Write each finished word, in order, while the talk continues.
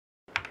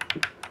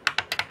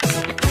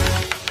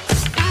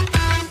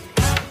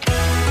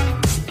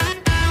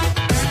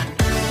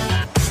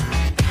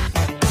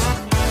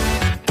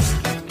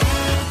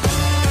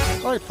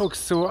folks,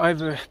 so I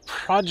have a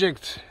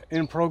project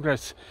in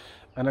progress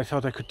and I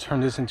thought I could turn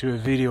this into a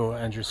video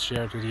and just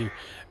share it with you.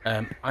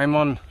 I'm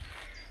on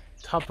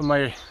top of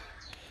my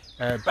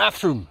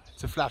bathroom.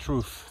 It's a flat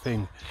roof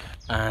thing,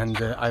 and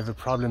I have a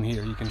problem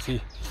here. You can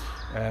see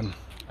I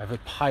have a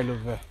pile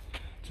of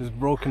just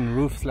broken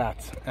roof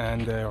slats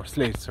and or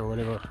slates or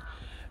whatever,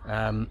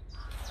 and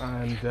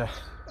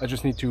I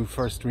just need to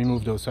first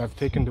remove those. So I've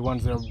taken the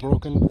ones that are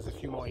broken. There's a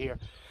few more here,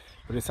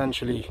 but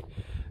essentially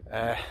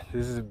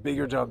this is a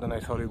bigger job than I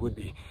thought it would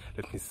be.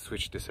 Let me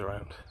switch this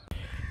around.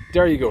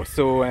 There you go.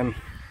 So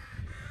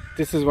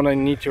this is what I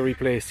need to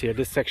replace here,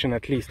 this section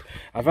at least.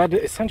 I've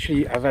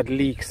had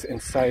leaks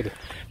inside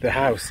the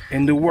house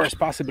in the worst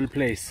possible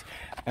place.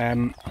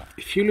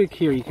 If you look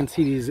here, you can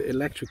see these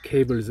electric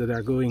cables that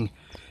are going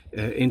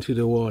into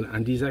the wall,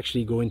 and these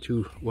actually go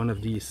into one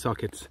of these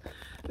sockets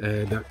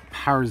that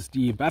powers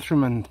the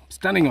bathroom I'm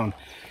standing on,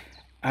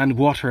 and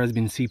water has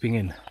been seeping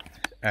in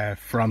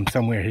from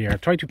somewhere here. I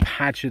tried to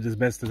patch it as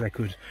best as I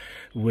could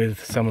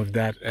with some of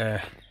that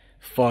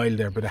foil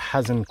there, but it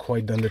hasn't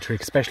quite done the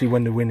trick, especially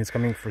when the wind is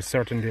coming from a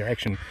certain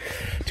direction.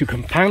 To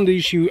compound the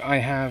issue, I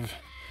have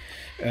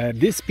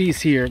this piece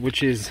here,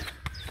 which is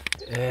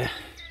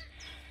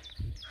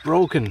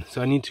broken,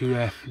 so I need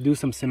to do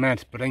some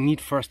cement, but I need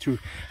first to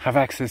have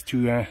access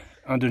to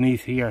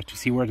underneath here to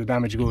see where the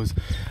damage goes.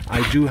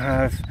 I do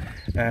have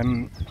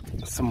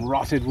some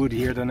rotted wood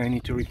here that I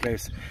need to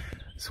replace,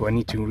 so I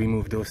need to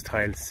remove those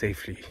tiles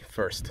safely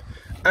first.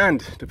 And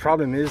the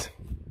problem is,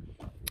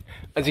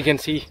 as you can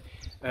see,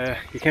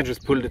 you can't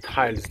just pull the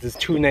tiles. There's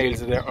two nails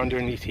that are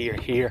underneath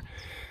here,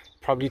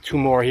 probably two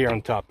more here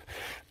on top,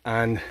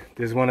 and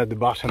there's one at the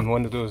bottom,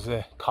 one of those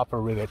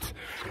copper rivets.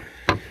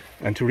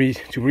 And to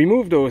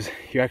remove those,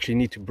 you actually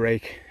need to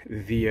break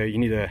the you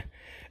need a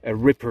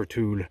ripper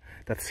tool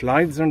that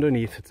slides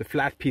underneath. It's a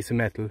flat piece of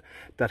metal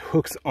that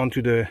hooks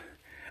onto the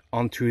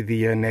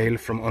nail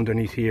from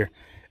underneath here,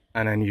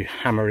 and then you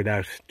hammer it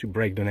out to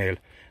break the nail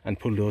and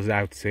pull those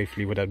out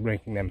safely without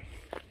breaking them.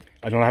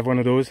 I don't have one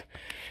of those,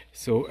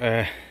 so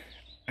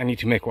I need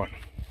to make one.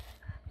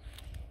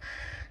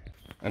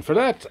 And for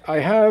that, I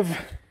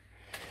have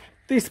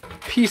this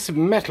piece of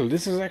metal.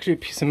 This is actually a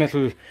piece of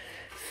metal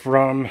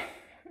from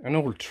an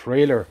old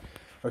trailer,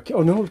 or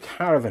an old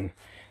caravan,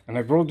 and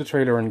I broke the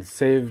trailer and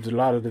saved a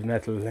lot of the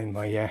metal in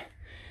my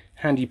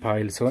handy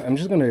pile. So I'm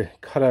just going to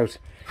cut out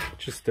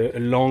just a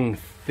long,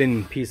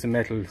 thin piece of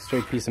metal,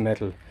 straight piece of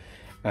metal,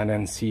 and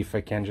then see if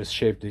I can just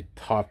shape the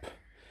top.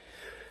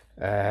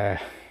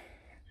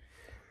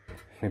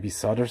 Maybe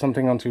sod or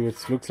something onto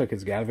it. Looks like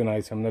it's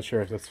galvanized, so I'm not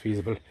sure if that's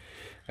feasible.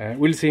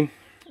 We'll see.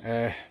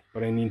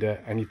 But I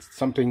need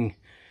something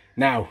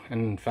now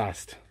and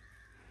fast.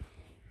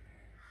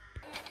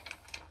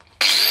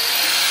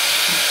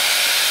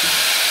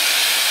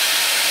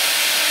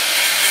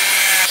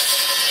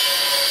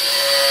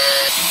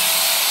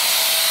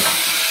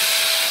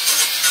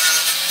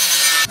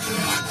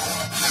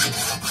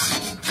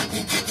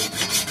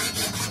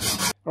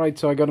 Right,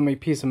 so I got my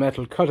piece of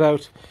metal cut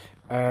out.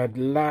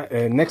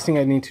 Next thing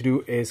I need to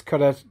do is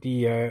cut out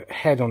the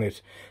head on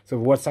it, so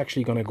what's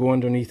actually going to go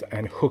underneath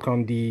and hook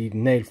on the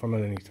nail from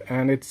underneath.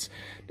 And it's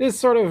this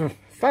sort of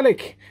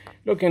phallic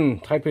looking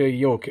type of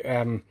yoke.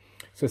 So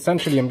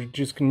essentially I'm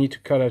just going to need to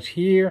cut out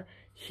here,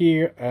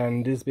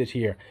 and this bit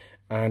here.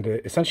 And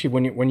essentially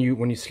when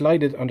you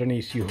slide it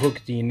underneath, you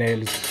hook the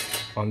nails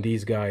on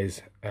these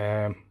guys.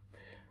 I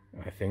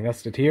think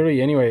that's the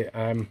theory anyway.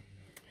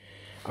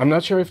 I'm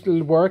not sure if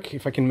it'll work,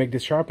 if I can make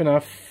this sharp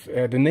enough.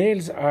 The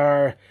nails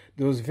are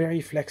those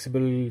very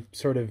flexible,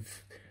 sort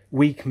of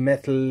weak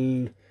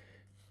metal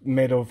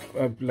made of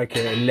like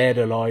a lead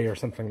alloy or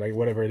something, like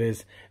whatever it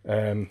is.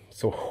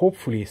 So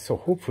hopefully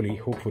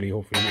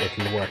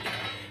it'll work.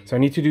 So I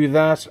need to do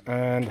that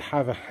and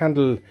have a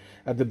handle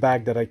at the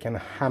back that I can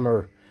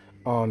hammer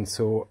on.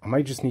 So I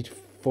might just need to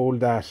fold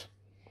that.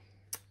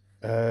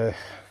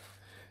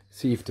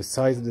 See if the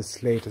size of the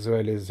slate as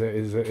well is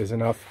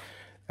enough.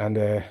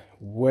 And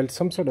well,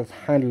 some sort of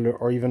handle,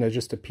 or even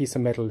just a piece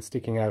of metal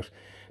sticking out,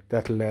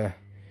 that'll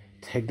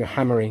take the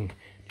hammering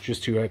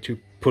just to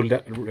pull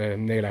that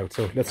nail out.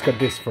 So let's cut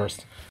this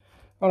first.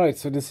 All right,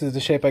 so this is the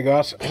shape I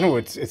got. I know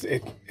is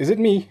it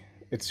me?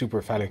 It's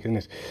super phallic,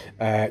 isn't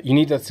it? You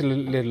need that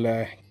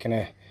little kind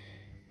of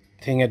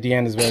thing at the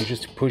end as well,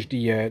 just to push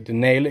the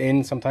nail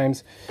in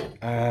sometimes.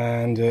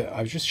 And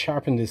I've just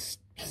sharpened this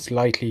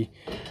slightly.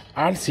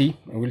 We'll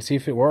see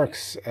if it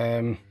works.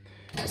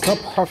 It's not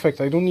perfect.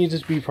 I don't need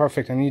it to be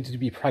perfect. I need it to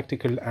be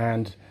practical,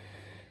 and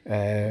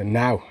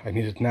now I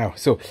need it now.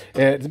 So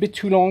it's a bit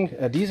too long.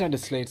 These are the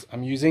slates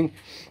I'm using.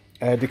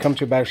 They come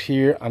to about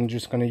here. I'm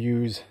just going to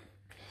use,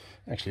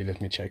 actually let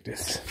me check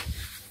this.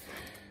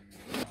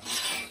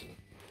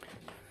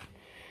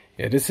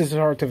 Yeah, this is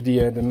sort of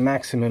the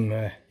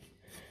maximum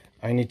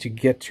I need to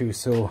get to.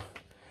 So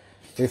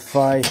if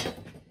I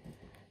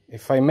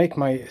make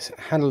my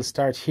handle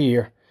start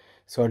here,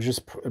 so I'll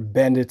just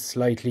bend it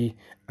slightly,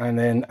 and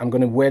then I'm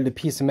going to weld a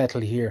piece of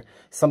metal here,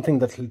 something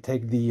that will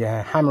take the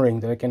hammering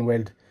that I can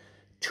weld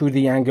to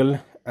the angle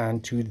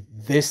and to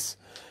this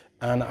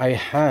And I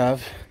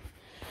have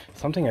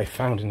something I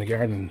found in the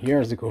garden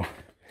years ago,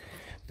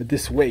 but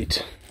this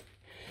weight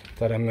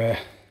that I'm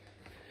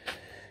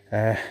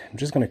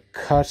just gonna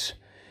cut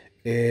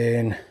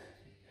in.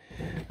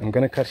 I'm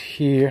gonna cut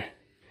here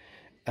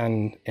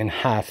and in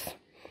half.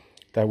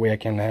 That way I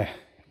can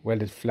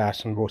weld it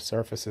flat on both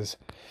surfaces.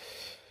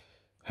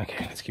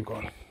 Okay, let's keep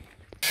going.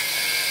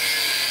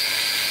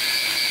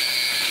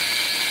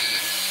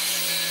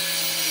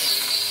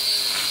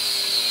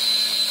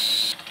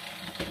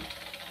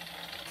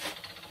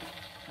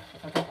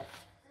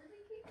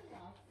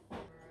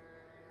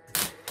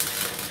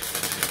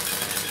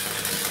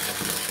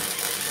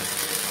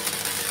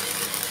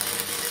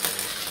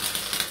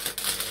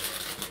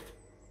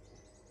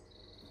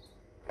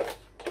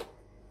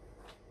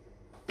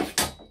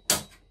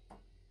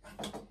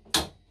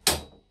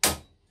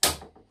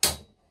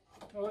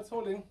 Oh, it's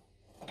holding.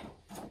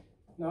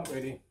 Not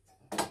really.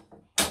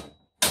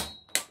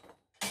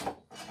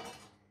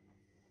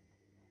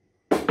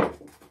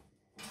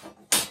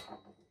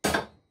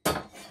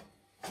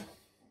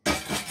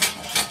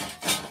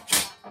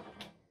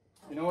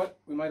 You know what?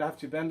 We might have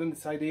to bend on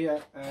this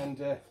idea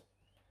and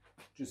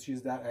just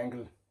use that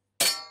angle.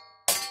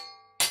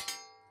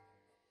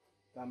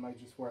 That might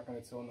just work on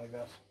its own like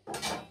that.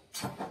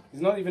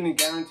 It's not even a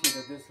guarantee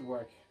that this will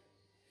work.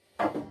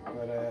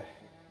 But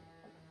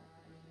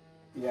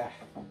yeah,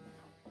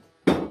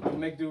 we'll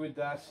make do with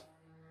that.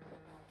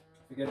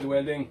 Forget the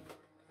welding.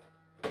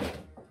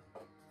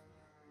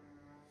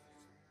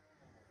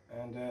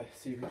 And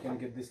see if we can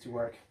get this to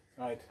work.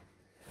 Right,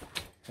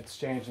 let's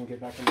change and get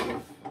back on the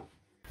roof.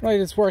 Right,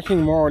 it's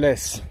working more or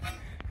less.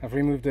 I've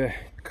removed a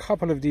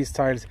couple of these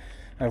tiles.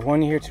 I have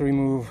one here to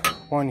remove,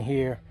 one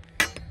here,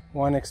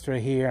 one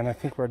extra here, and I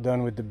think we're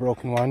done with the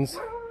broken ones.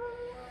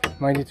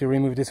 Might need to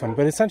remove this one,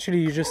 but essentially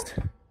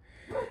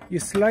you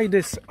slide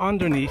this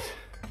underneath.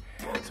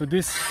 So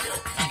this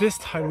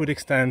tile would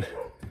extend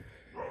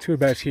to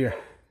about here.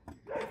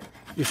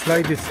 You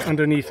slide this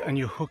underneath and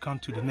you hook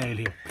onto the nail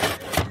here,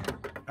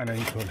 and then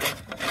you pull.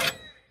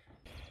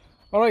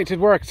 Alright, it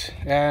worked.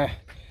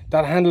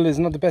 That handle is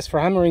not the best for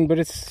hammering, but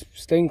it's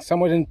staying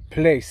somewhat in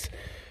place.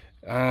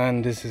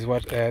 And this is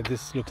what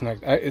this looks like.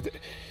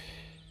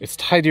 It's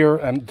tidier,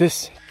 and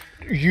this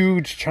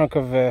huge chunk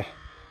of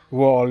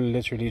wall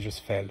literally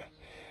just fell.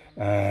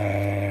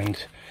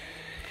 And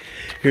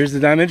here's the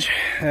damage.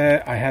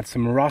 I had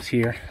some rot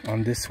here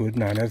on this wood.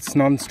 Now that's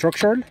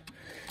non-structural,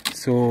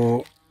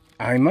 so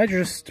I might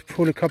just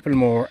pull a couple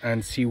more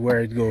and see where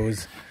it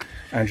goes,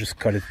 and just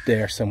cut it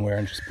there somewhere,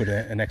 and just put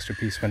an extra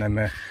piece when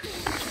I'm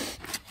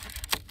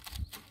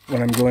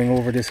going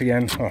over this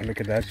again. Oh,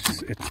 look at that!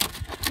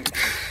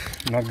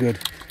 It's not good.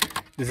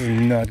 This is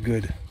not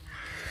good.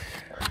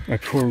 My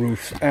poor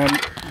roof. And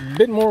a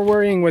bit more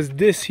worrying was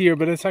this here,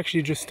 but it's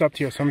actually just stopped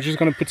here. So I'm just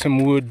going to put some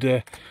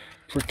wood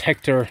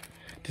protector.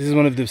 This is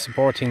one of the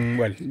supporting,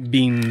 well,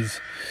 beams.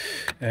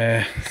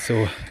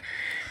 So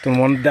don't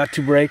want that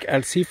to break.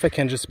 I'll see if I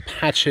can just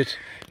patch it.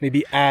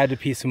 Maybe add a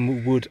piece of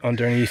wood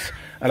underneath.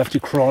 I'll have to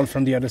crawl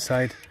from the other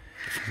side.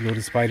 There's a load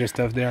of spider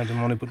stuff there. I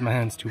don't want to put my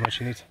hands too much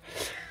in it.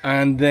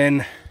 And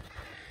then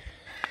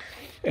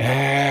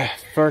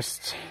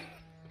first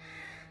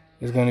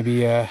is going to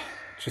be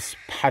just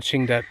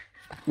patching that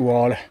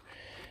wall.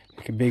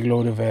 Like a big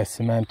load of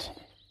cement.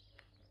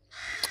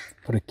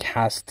 Put a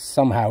cast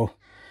somehow.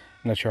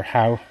 I'm not sure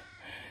how.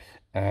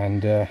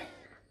 And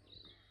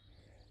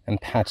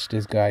patch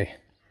this guy.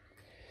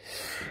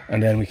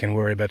 And then we can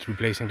worry about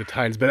replacing the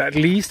tiles. But at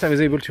least I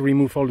was able to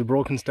remove all the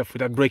broken stuff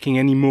without breaking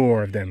any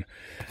more of them.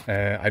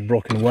 I'd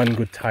broken one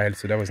good tile,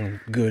 so that wasn't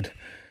good.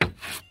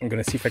 I'm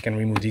gonna see if I can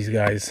remove these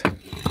guys.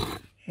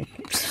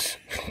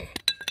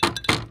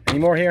 Any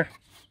more here?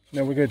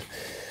 No, we're good.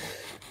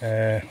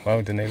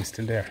 Wow, the nail's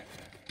still there.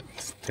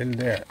 Still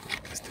there.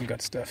 Still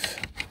got stuff.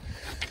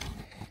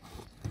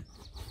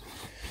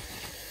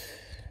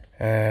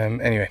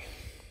 Anyway,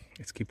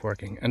 let's keep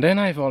working. And then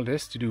I have all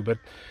this to do, but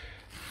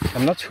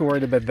I'm not too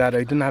worried about that. I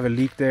didn't have a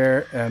leak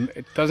there.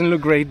 It doesn't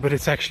look great, but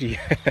it's actually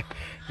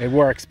it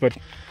works. But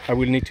I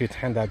will need to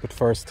attend that. But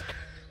first,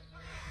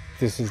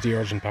 this is the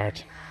urgent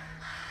part.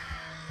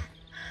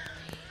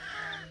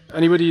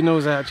 Anybody who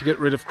knows how to get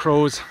rid of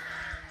crows?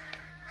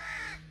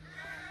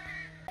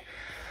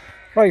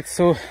 Right,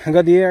 so I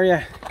got the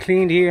area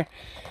cleaned here.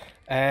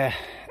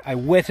 I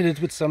wetted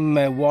it with some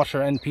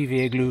water and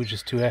PVA glue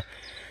just to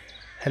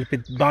help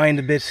it bind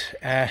a bit.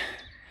 And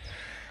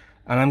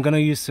I'm gonna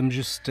use some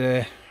just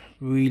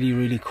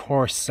really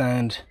coarse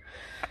sand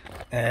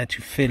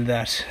to fill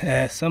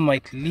that. Some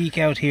might leak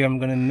out here. I'm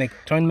gonna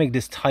try and make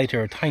this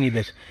tighter a tiny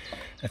bit.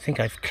 I think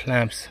I've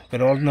clamps,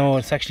 but oh no,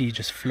 it's actually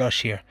just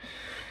flush here.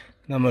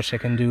 Not much I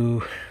can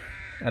do.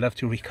 I'd have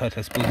to recut,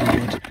 I suppose we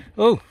would.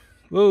 Oh,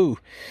 whoa.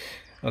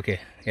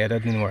 Okay, yeah,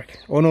 that didn't work.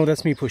 Oh no,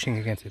 that's me pushing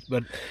against it.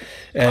 But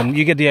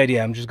you get the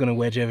idea. I'm just gonna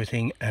wedge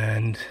everything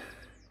and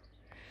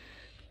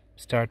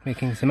start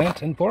making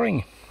cement and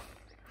pouring.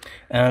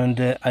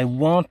 And I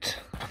want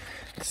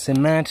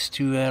cement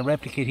to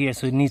replicate here,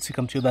 so it needs to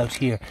come to about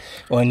here.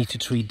 Oh, I need to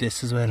treat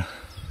this as well.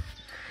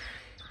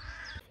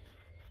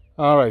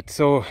 All right,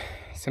 so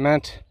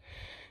cement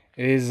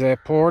is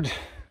poured.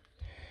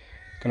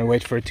 Gonna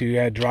wait for it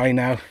to dry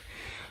now.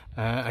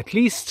 At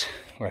least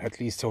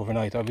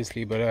overnight,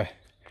 obviously, but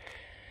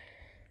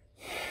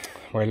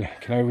well,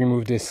 can I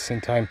remove this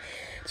in time?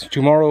 So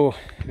tomorrow,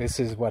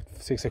 this is what,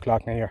 6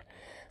 o'clock now here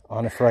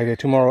on a Friday.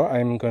 Tomorrow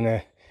I'm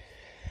gonna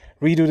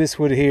redo this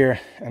wood here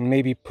and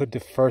maybe put the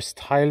first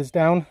tiles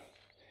down.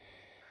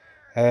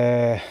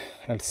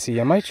 Let's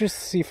see, I might just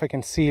see if I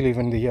can seal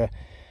even the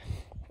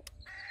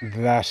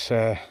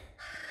that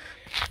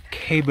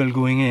cable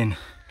going in.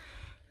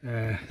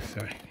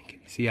 Sorry, can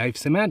you see I have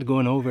cement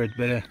going over it,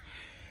 but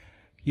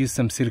use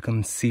some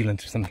silicone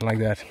sealant or something like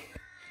that.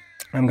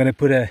 I'm gonna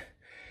put a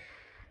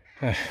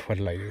what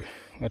will I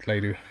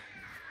do?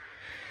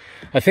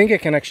 I think I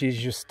can actually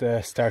just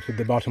start with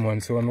the bottom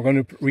one. So I'm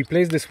going to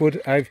replace this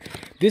wood.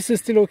 This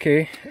is still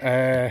okay.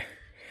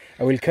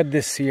 I will cut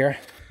this here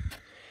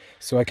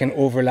so I can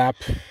overlap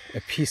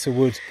a piece of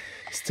wood.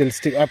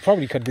 I'll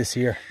probably cut this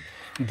here.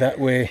 That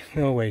way,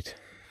 no wait.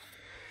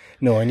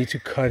 No, I need to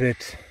cut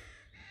it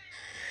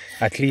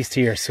at least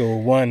here. So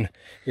one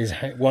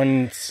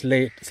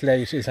slate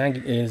is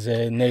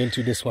nailed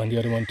to this one, the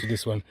other one to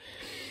this one.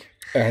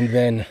 And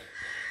then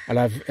I'll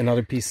have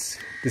another piece.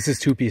 This is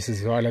 2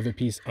 pieces, so I'll have a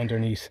piece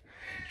underneath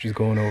which is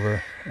going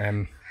over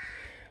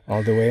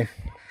all the way.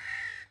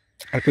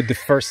 I'll put the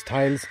first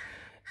tiles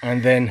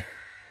and then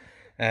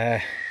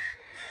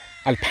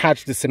I'll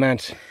patch the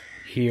cement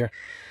here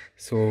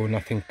so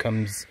nothing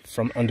comes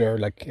from under,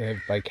 like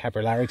by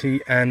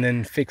capillarity, and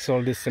then fix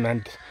all this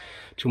cement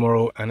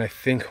tomorrow. And I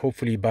think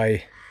hopefully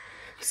by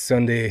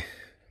Sunday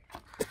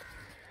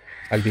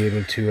I'll be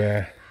able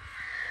to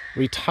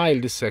retile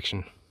this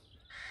section.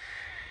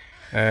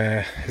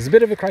 It's a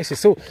bit of a crisis.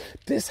 So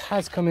this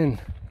has come in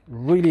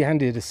really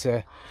handy, this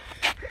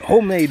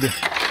homemade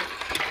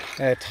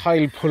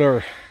tile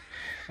puller,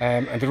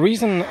 and the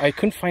reason I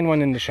couldn't find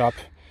one in the shop,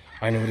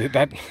 I know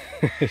that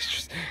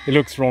it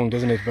looks wrong,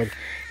 doesn't it, but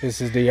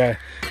this is the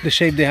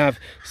shape they have.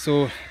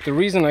 So the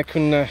reason I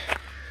couldn't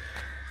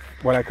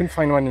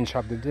find one in the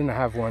shop, they didn't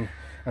have one,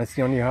 and it's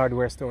the only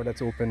hardware store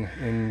that's open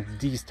in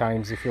these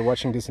times. If you're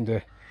watching this in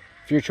the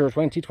future,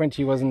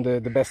 2020 wasn't the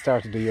best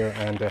start of the year,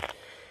 and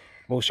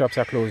most shops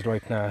are closed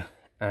right now,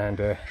 and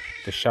the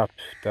shop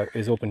that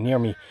is open near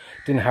me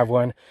didn't have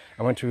one.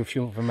 I went to a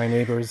few of my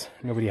neighbors,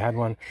 nobody had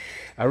one.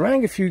 I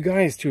rang a few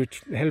guys to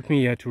help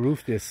me to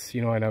roof this,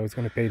 you know, and I was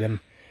going to pay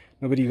them.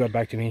 Nobody got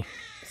back to me,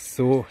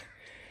 so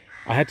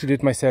I had to do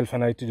it myself,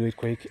 and I had to do it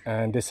quick.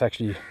 And this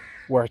actually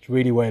worked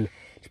really well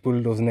to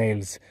pull those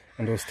nails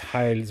and those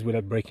tiles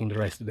without breaking the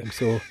rest of them.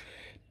 So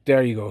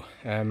there you go.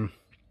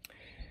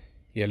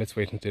 Yeah, let's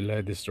wait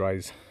until this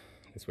dries.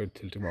 Let's wait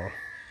till tomorrow.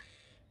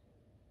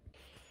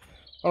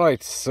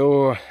 Alright,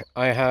 so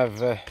I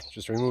have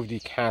just removed the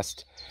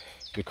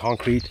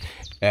concrete.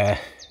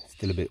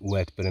 Still a bit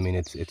wet, but I mean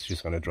it's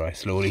just going to dry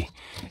slowly.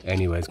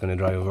 Anyway, it's going to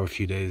dry over a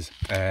few days.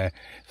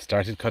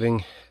 Started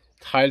cutting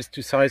tiles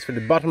to size for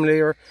the bottom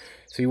layer,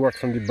 so you work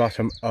from the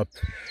bottom up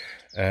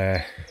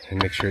and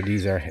make sure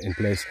these are in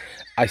place.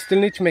 I still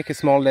need to make a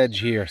small ledge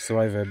here, so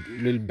I have a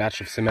little batch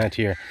of cement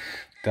here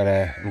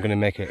that I'm going to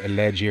make a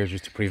ledge here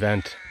just to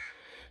prevent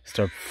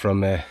stuff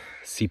from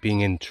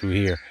seeping in through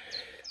here.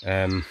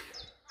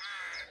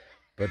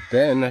 But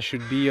then I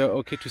should be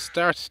okay to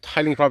start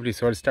tiling properly.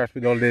 So I'll start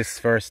with all this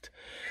first,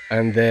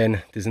 and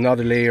then there's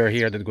another layer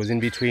here that goes in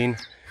between.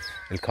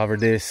 I'll cover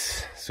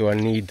this, so I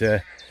need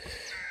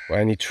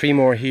 3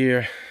 more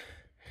here.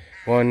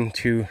 1,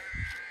 2,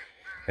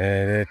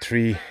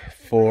 3,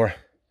 4.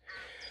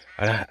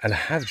 I'll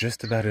have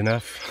just about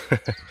enough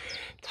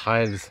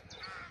tiles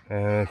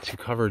to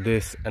cover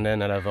this, and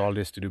then I'll have all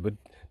this to do. But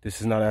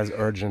this is not as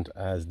urgent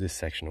as this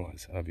section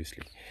was,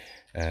 obviously.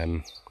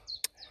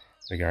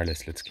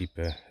 Regardless, let's keep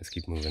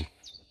moving.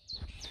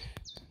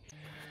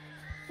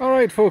 All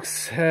right,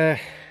 folks.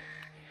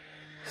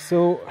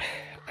 So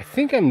I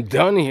think I'm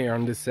done here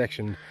on this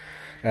section.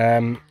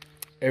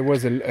 It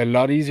was a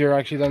lot easier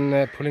actually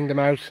than pulling them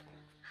out.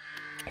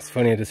 It's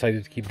funny, I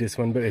decided to keep this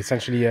one, but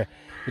essentially it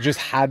just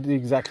had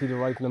exactly the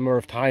right number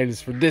of tiles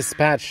for this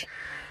patch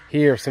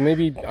here. So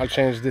maybe I'll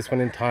change this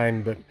one in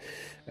time, but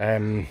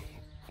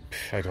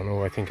I don't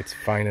know. I think it's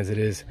fine as it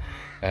is.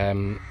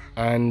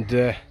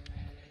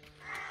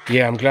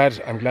 Yeah, I'm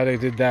glad I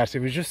did that. It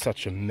was just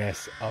such a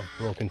mess of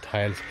broken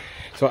tiles.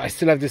 So I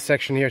still have this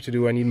section here to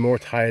do. I need more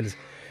tiles,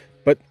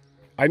 but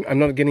I'm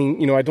not getting,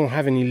 you know, I don't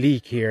have any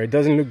leak here. It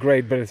doesn't look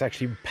great, but it's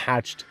actually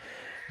patched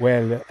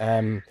well.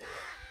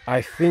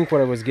 I think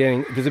what I was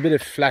getting, there's a bit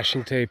of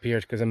flashing tape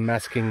here because I'm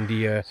masking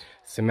the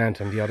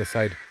cement on the other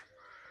side.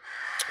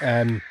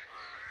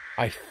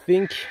 I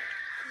think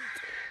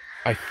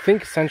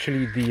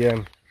essentially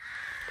the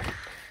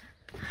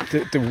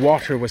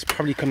water was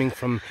probably coming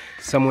from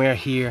somewhere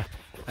here.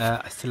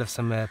 I still have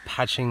some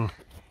patching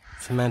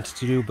cement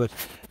to do, but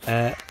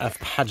I've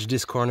patched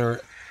this corner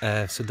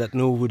so that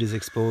no wood is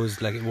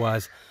exposed like it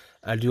was.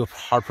 I'll do a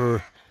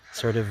proper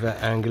sort of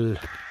angle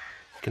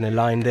kind of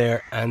line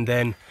there, and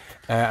then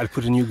I'll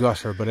put a new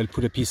gutter, but I'll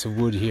put a piece of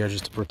wood here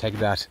just to protect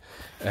that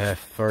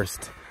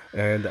first.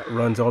 that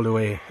runs all the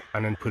way,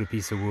 and then put a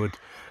piece of wood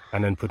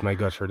and then put my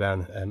gutter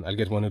down. I'll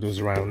get one of those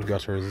round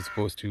gutters as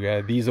opposed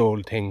to these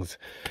old things.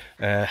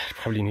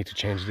 Probably need to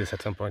change this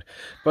at some point,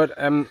 but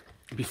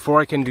before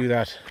I can do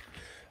that,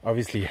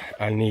 obviously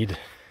I need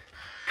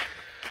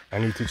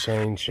to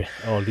change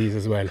all these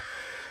as well.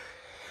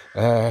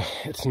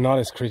 It's not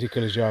as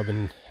critical a job,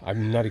 and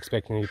I'm not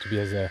expecting it to be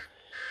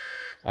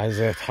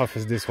as tough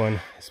as this one,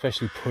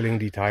 especially pulling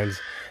the tiles.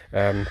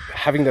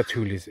 Having that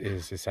tool is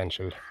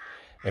essential.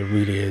 It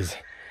really is.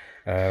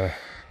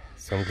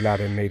 So I'm glad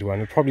I made one.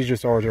 I'll probably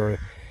just order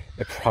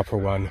a proper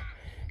one,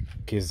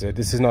 because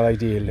this is not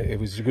ideal. It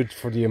was good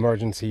for the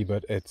emergency,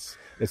 but it's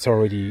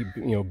already,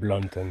 you know,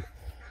 blunt and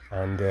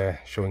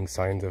showing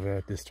signs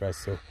of distress.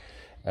 So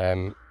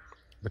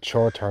but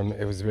short term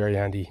it was very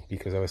handy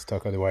because I was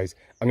stuck otherwise.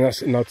 I'm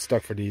not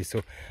stuck for these,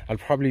 so I'll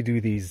probably do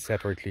these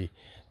separately.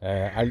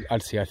 I'll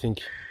see. I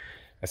think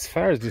as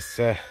far as this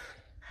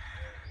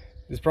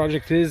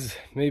project is,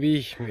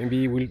 maybe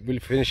we'll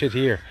finish it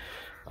here.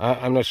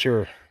 I'm not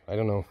sure. I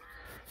don't know.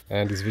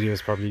 And this video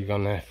is probably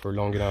gone for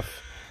long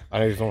enough.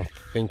 I don't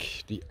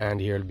think the end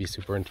here will be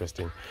super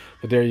interesting.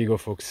 But there you go,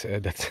 folks.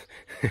 That's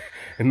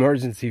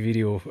emergency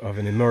video of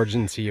an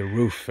emergency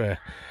roof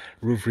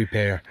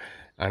repair,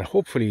 and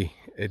hopefully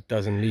it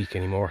doesn't leak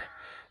anymore.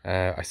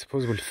 I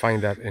suppose we'll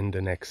find that in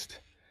the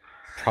next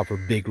proper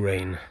big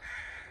rain.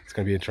 It's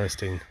going to be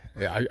interesting.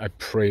 I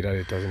pray that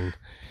it doesn't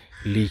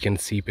leak and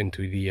seep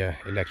into the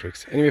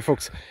electrics. Anyway,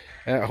 folks,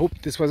 I hope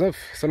this was of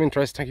some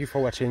interest. Thank you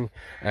for watching.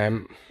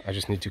 I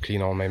just need to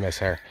clean all my mess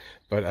here,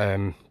 but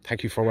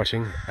thank you for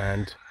watching,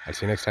 and I'll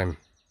see you next time.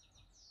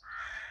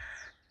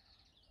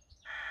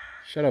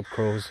 Shut up,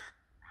 crows.